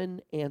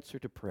common answer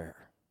to prayer.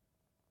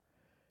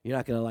 You're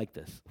not going to like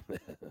this.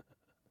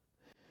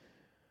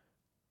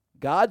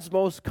 God's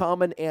most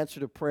common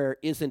answer to prayer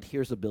isn't,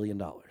 here's $1 billion.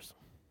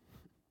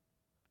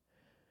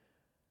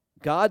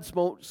 God's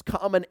most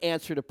common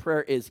answer to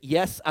prayer is,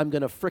 yes, I'm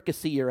going to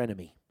fricassee your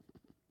enemy.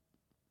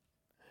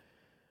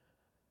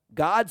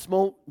 God's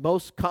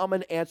most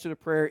common answer to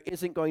prayer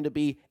isn't going to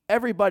be,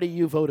 everybody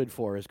you voted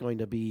for is going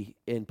to be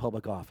in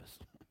public office.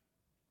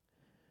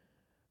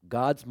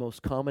 God's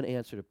most common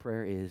answer to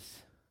prayer is,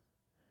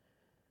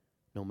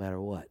 no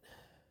matter what,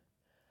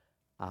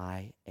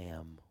 I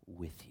am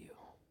with you.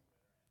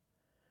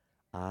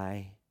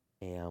 I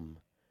am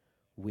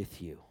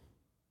with you.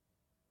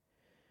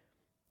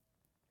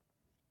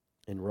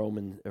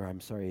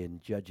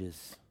 in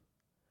Judges,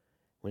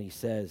 when he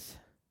says,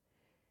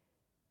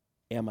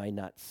 am I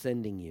not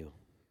sending you?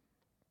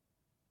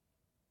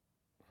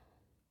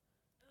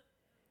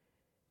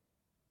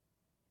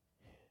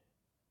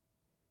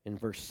 In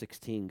verse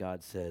 16,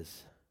 God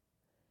says,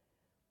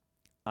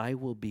 I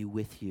will be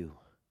with you,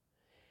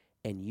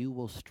 and you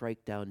will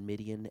strike down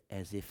Midian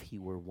as if he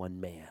were one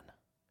man.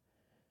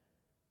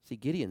 See,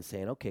 Gideon's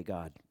saying, okay,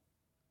 God,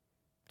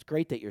 it's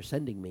great that you're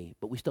sending me,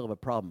 but we still have a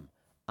problem.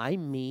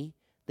 I'm me.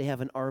 They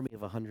have an army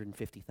of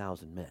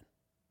 150,000 men.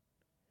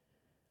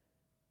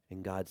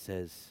 And God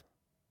says,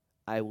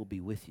 I will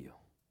be with you.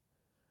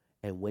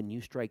 And when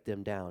you strike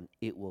them down,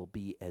 it will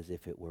be as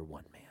if it were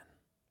one man.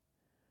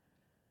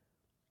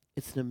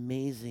 It's an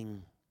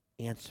amazing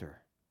answer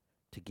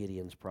to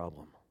Gideon's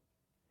problem.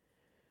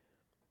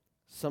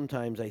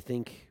 Sometimes I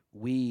think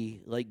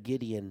we, like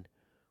Gideon,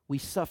 we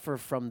suffer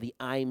from the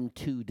I'm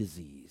too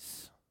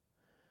disease.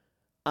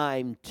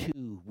 I'm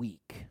too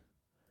weak.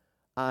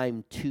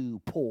 I'm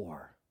too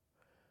poor.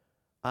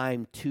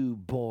 I'm too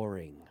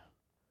boring.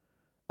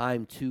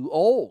 I'm too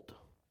old.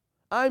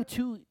 I'm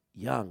too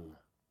young.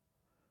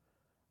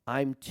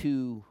 I'm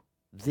too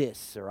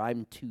this or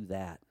I'm too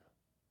that.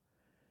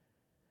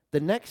 The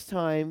next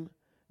time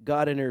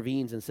God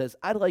intervenes and says,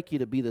 I'd like you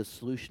to be the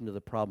solution to the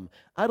problem.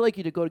 I'd like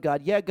you to go to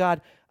God. Yeah,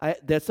 God,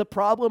 that's a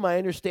problem. I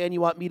understand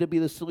you want me to be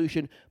the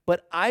solution,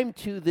 but I'm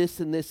to this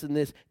and this and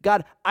this.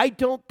 God, I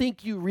don't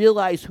think you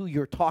realize who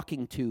you're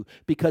talking to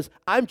because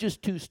I'm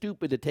just too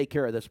stupid to take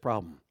care of this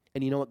problem.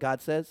 And you know what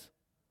God says?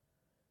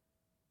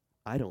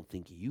 I don't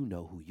think you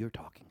know who you're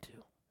talking to.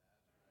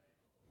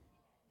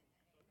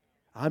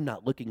 I'm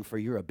not looking for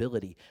your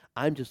ability.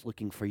 I'm just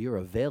looking for your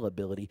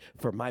availability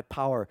for my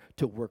power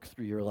to work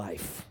through your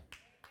life.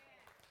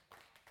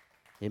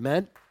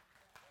 Amen?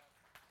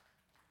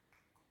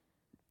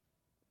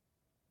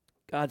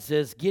 God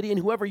says, Gideon,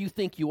 whoever you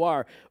think you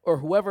are, or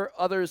whoever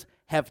others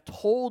have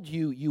told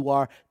you you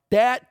are,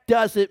 that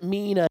doesn't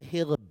mean a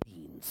hill of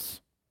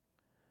beans.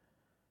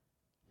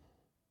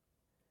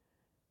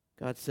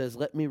 God says,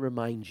 let me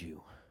remind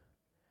you,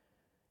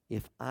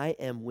 if I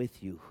am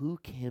with you, who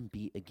can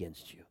be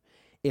against you?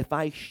 If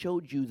I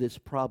showed you this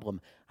problem,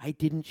 I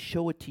didn't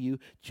show it to you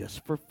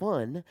just for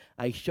fun.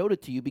 I showed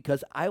it to you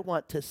because I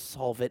want to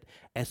solve it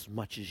as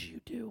much as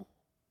you do.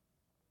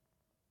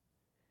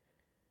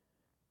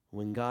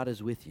 When God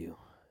is with you,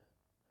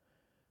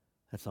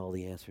 that's all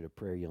the answer to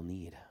prayer you'll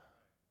need.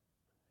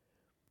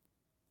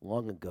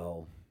 Long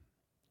ago,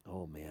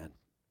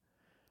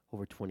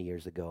 over 20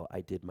 years ago,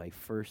 I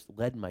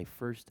led my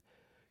first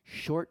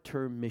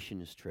short-term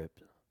missions trip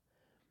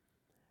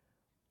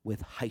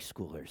with high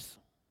schoolers.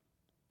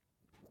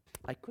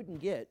 I couldn't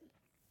get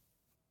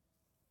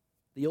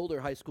the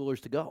older high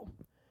schoolers to go.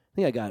 I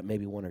think I got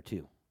maybe one or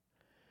two.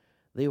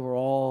 They were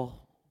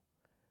all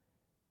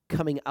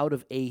coming out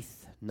of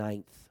 8th,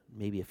 9th,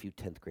 maybe a few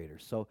 10th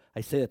graders. So I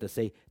say that to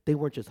say they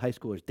weren't just high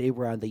schoolers. They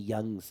were on the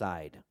young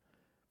side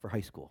for high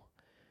school.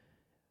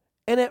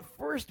 And at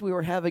first we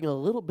were having a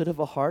little bit of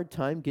a hard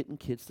time getting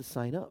kids to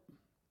sign up.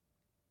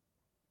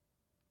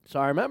 So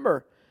I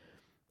remember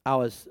I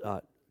was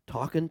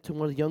talking to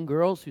one of the young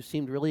girls who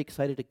seemed really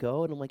excited to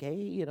go, and I'm like,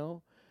 hey,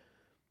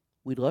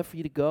 we'd love for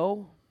you to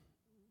go.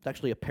 It's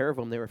actually a pair of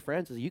them. They were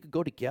friends. I said, you could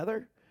go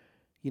together,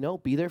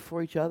 be there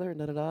for each other, and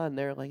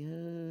they're like,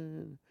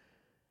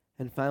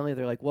 And finally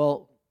they're like,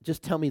 well,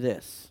 just tell me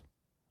this.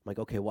 I'm like,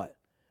 okay, what?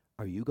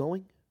 Are you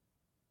going?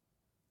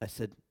 I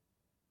said,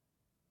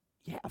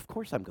 yeah, of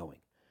course I'm going.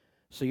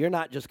 So you're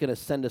not just going to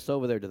send us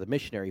over there to the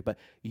missionary, but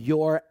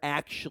you're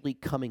actually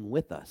coming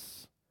with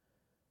us.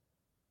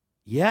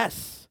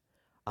 Yes.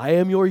 I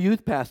am your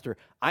youth pastor.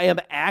 I am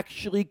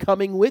actually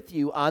coming with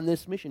you on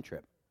this mission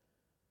trip.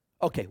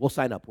 Okay, we'll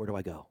sign up. Where do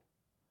I go?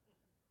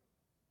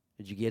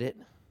 Did you get it?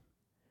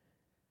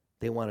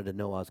 They wanted to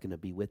know I was going to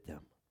be with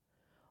them.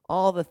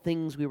 All the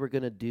things we were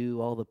going to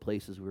do, all the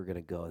places we were going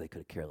to go, they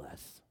could care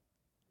less.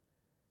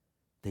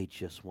 They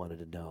just wanted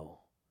to know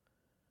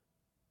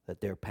that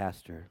their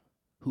pastor,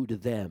 who to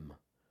them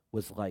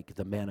was like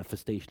the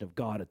manifestation of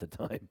God at the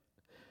time,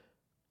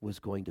 was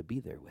going to be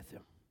there with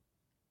them.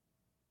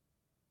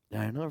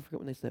 And I'll never forget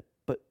when they said,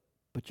 but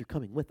you're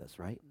coming with us,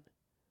 right?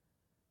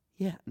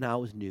 Yeah. Now I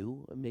was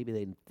new. Maybe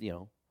they,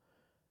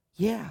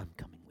 yeah, I'm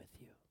coming with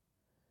you.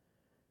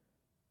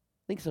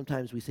 I think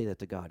sometimes we say that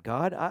to God.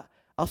 God,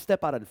 I'll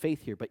step out on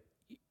faith here, but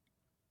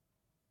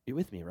you're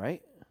with me,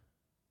 right?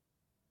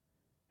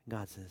 And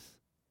God says,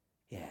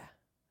 yeah,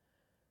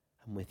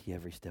 I'm with you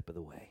every step of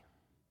the way.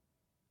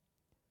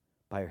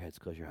 Bow your heads,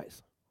 close your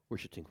eyes.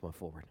 Worship team, come on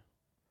forward.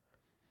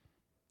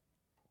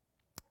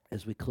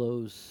 As we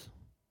close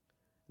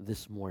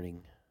this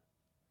morning,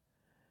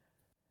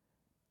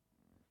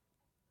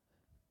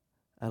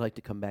 I'd like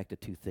to come back to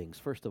two things.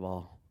 First of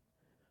all,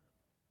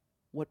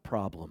 what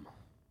problem?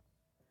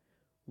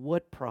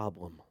 What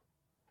problem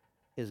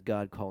is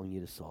God calling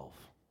you to solve?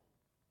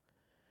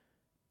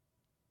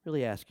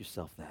 Really ask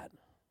yourself that.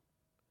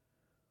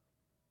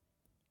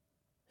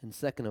 And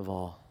second of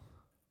all,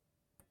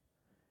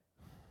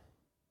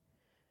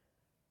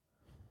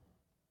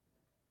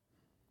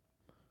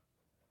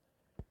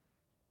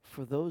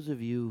 for those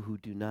of you who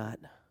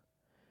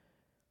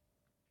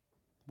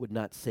would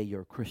not say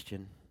you're a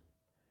Christian,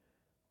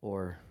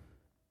 or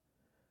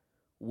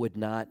would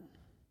not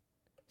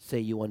say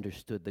you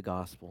understood the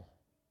gospel,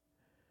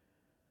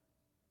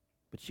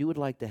 but you would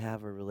like to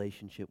have a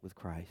relationship with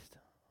Christ, I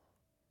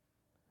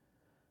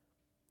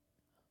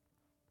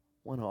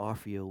want to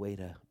offer you a way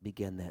to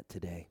begin that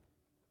today.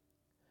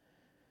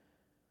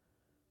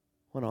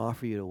 I want to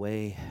offer you a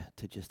way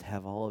to just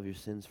have all of your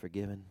sins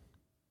forgiven.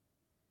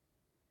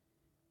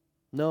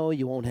 No,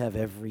 you won't have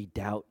every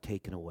doubt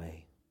taken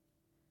away.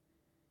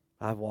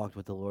 I've walked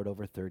with the Lord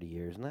over 30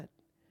 years, and that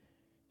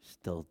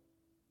still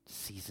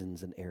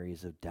seasons and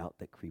areas of doubt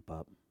that creep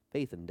up.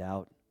 Faith and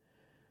doubt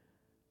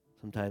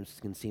sometimes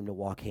can seem to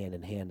walk hand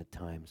in hand at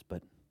times,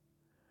 but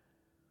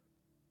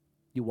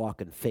you walk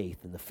in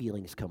faith and the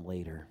feelings come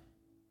later.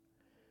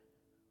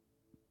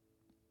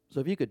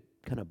 So if you could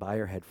kind of bow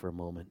your head for a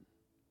moment,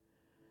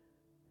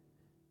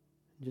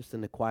 just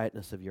in the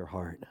quietness of your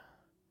heart,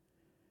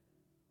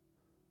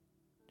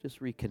 just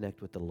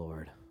reconnect with the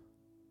Lord.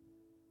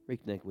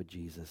 Reconnect with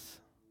Jesus.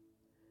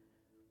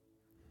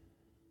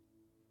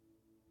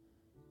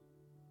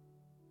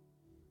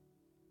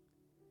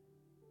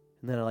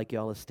 And then I'd like you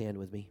all to stand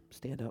with me.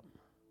 Stand up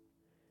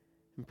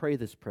and pray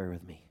this prayer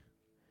with me.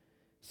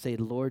 Say,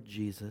 Lord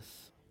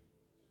Jesus,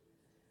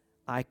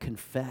 I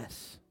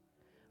confess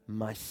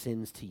my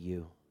sins to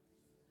you.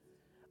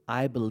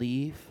 I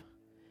believe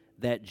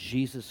that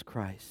Jesus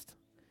Christ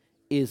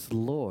is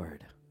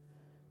Lord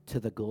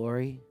to the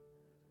glory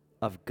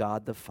of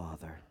God the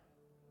Father.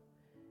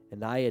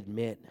 And I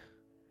admit,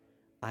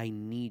 I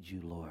need you,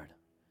 Lord.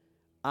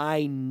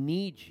 I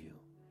need you.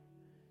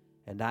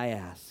 And I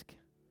ask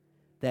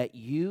that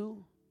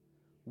you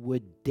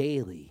would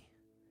daily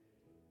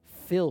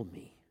fill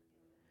me,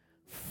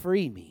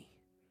 free me,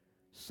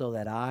 so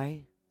that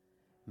I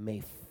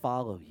may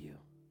follow you.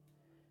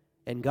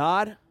 And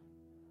God,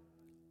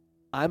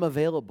 I'm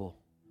available.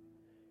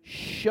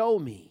 Show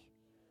me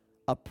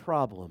a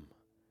problem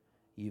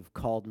you've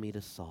called me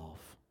to solve.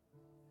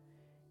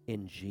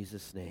 In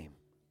Jesus' name,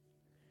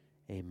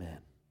 amen.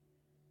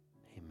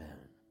 Amen.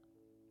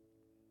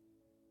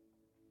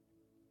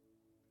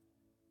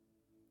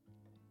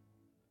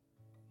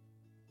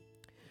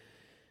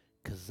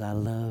 Cause I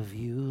love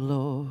you,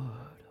 Lord.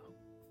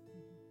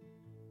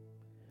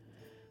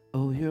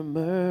 Oh, your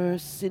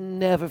mercy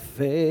never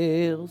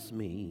fails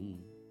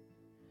me.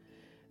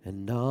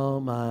 And all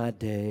my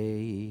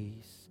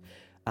days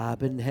I've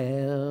been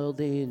held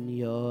in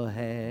your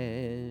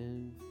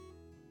hand.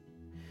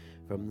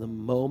 From the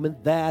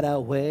moment that I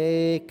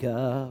wake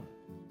up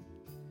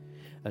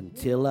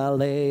until I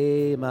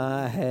lay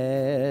my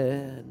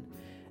head,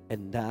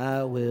 and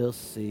I will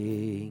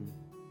sing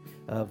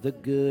of the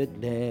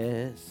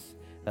goodness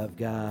of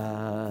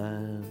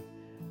God.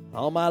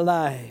 All my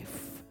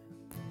life,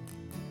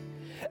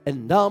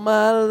 and all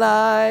my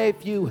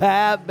life you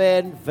have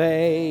been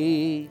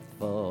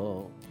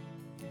faithful.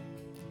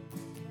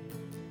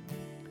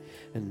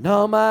 And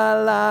all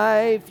my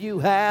life you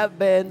have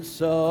been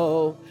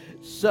so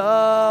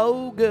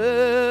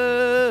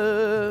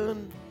good.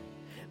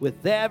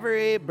 With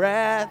every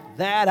breath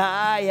that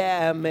I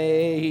am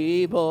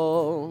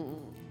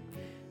able,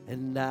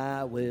 and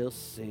I will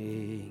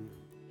sing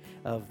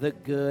of the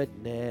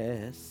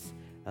goodness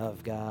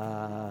of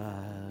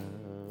God.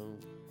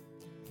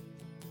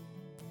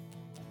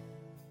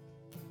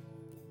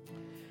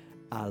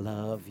 I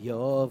love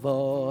your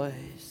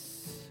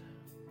voice.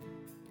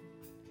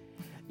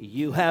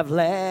 You have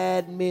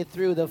led me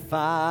through the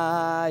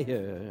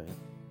fire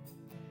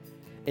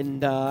in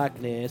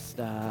darkness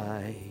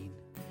night.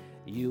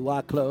 You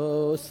are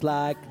close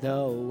like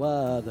no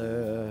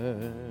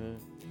other.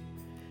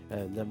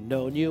 And I've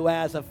known you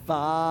as a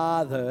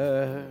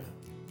father.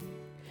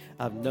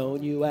 I've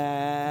known you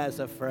as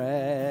a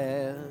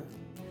friend.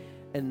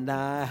 And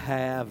I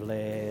have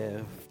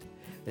lived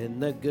in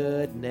the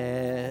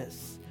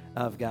goodness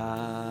of God.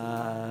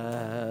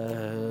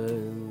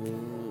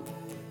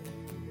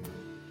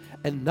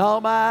 And all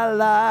my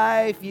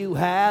life you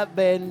have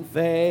been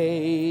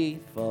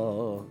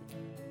faithful.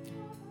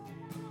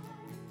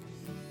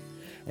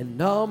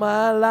 And all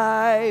my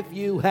life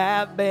you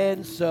have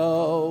been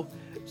so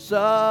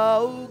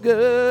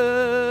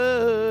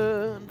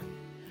good.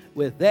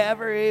 With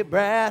every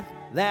breath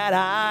that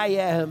I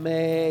am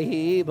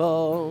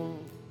able,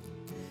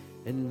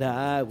 and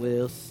I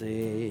will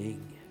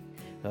sing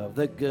of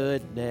the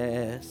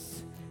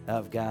goodness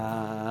of God.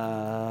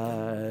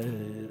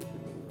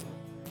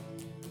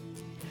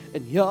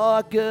 And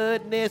your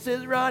goodness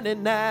is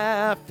running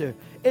after,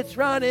 it's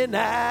running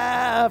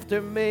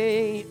after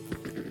me.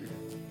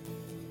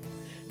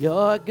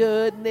 Your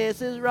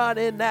goodness is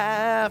running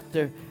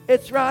after,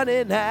 it's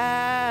running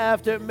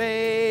after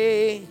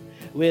me.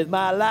 With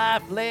my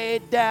life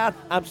laid down,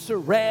 I'm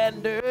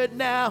surrendered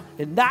now,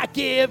 and I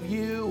give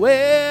you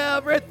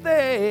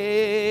everything.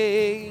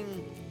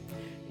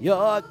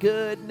 Your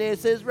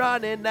goodness is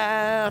running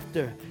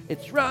after,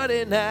 it's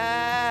running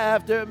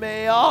after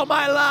me all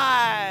my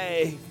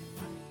life.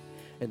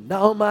 And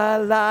all my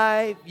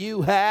life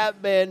you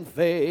have been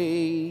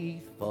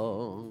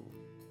faithful.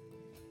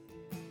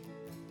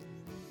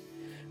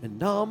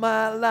 And all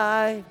my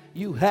life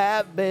you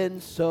have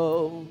been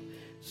so,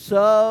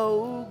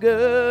 so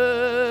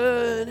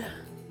good.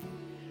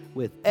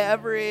 With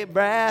every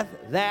breath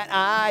that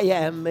I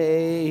am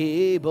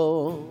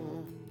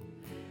able,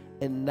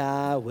 and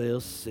I will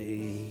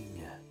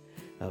sing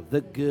of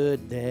the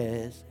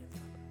goodness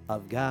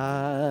of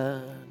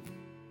God.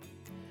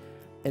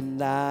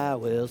 And I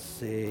will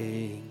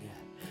sing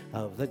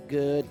of the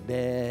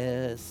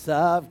goodness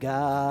of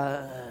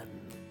God.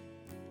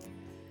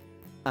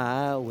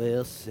 I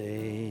will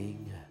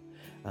sing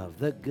of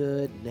the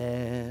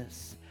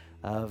goodness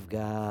of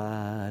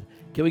God.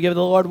 Can we give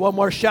the Lord one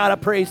more shout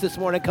of praise this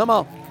morning? Come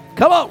on.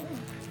 Come on.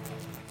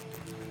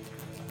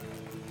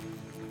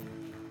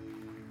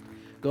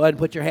 Go ahead and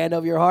put your hand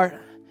over your heart.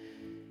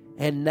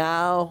 And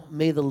now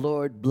may the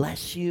Lord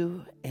bless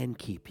you and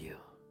keep you.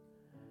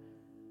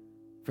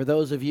 For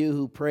those of you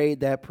who prayed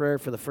that prayer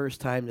for the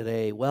first time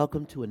today,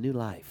 welcome to a new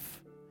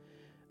life,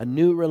 a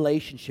new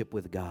relationship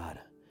with God.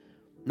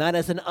 Not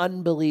as an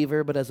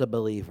unbeliever, but as a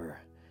believer.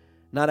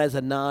 Not as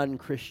a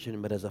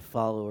non-Christian, but as a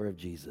follower of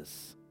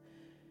Jesus.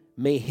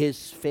 May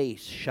His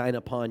face shine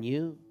upon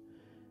you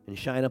and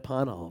shine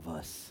upon all of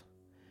us.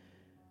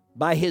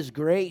 By His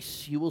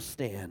grace you will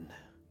stand,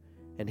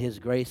 and His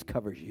grace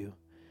covers you.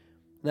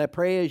 And I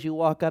pray as you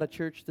walk out of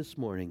church this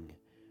morning,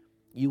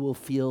 you will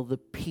feel the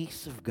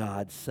peace of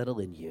God settle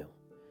in you.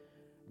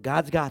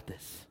 God's got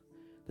this.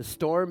 The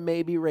storm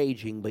may be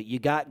raging, but you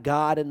got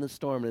God in the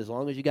storm. And as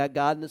long as you got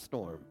God in the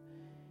storm,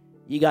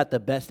 you got the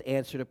best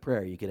answer to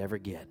prayer you could ever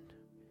get.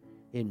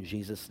 In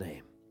Jesus'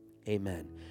 name, amen.